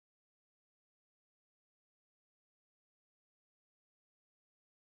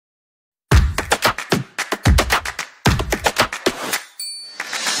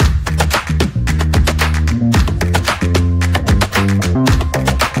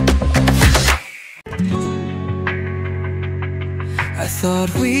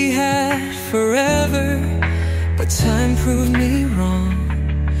thought we had forever, but time proved me wrong.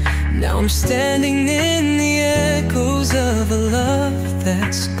 Now I'm standing in the echoes of a love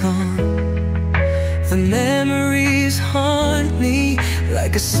that's gone. The memories haunt me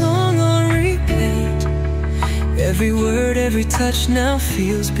like a song on repeat. Every word, every touch now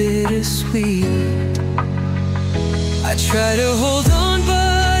feels bittersweet. I try to hold on,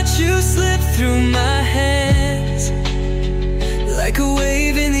 but you slip through my hands, like a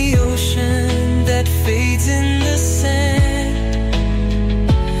wave in the ocean that fades in the sand.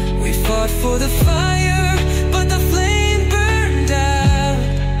 We fought for the fire, but the flame burned out.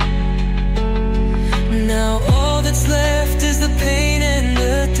 Now all that's left is the pain and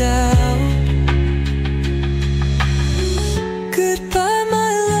the doubt. Goodbye,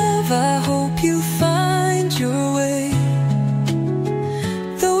 my love, I hope you find your way.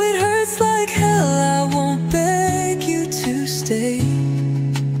 Though it hurts like hell, I won't beg you to stay.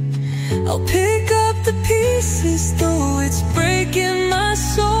 I'll pick up the pieces, though it's breaking my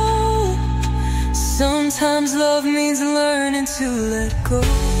soul. Sometimes love means learning to let go.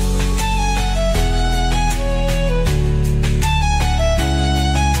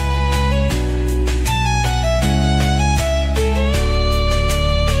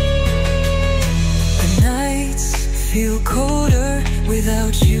 The nights feel colder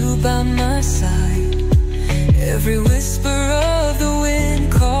without you by my side. Every whisper of the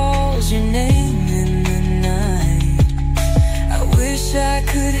wind calls your name in the night. I wish I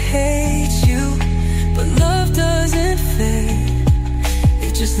could hate you, but love doesn't fade.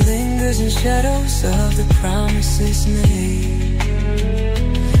 It just lingers in shadows of the promises made.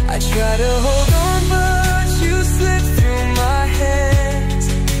 I try to hold on, but you slip through my hands,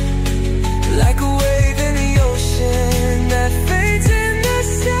 like a wave in the ocean that fades in the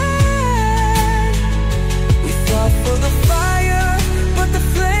sand. We fought for the fire, but the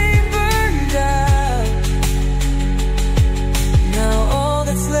flame burned out. Now all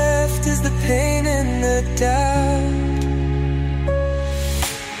that's left is the pain and the doubt.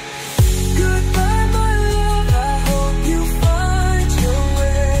 Goodbye, my love, I hope you find your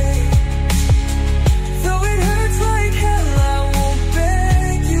way. Though it hurts like hell, I won't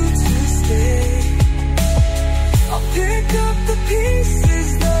beg you to stay. I'll pick up the pieces,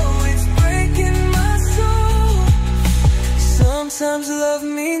 though it's breaking my soul. Sometimes love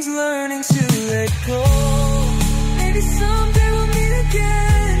means learning to let go. Maybe some